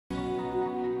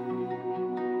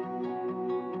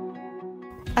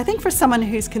I think for someone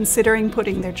who's considering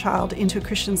putting their child into a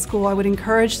Christian school, I would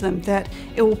encourage them that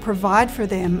it will provide for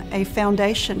them a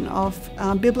foundation of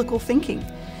biblical thinking,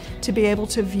 to be able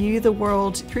to view the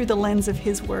world through the lens of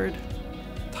His Word.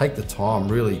 Take the time,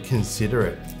 really consider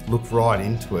it, look right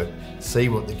into it, see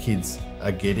what the kids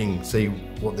are getting, see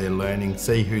what they're learning,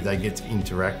 see who they get to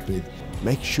interact with.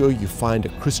 Make sure you find a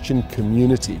Christian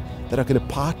community that are going to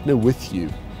partner with you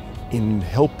in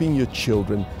helping your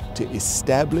children to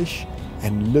establish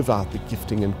and live out the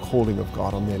gifting and calling of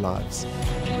God on their lives.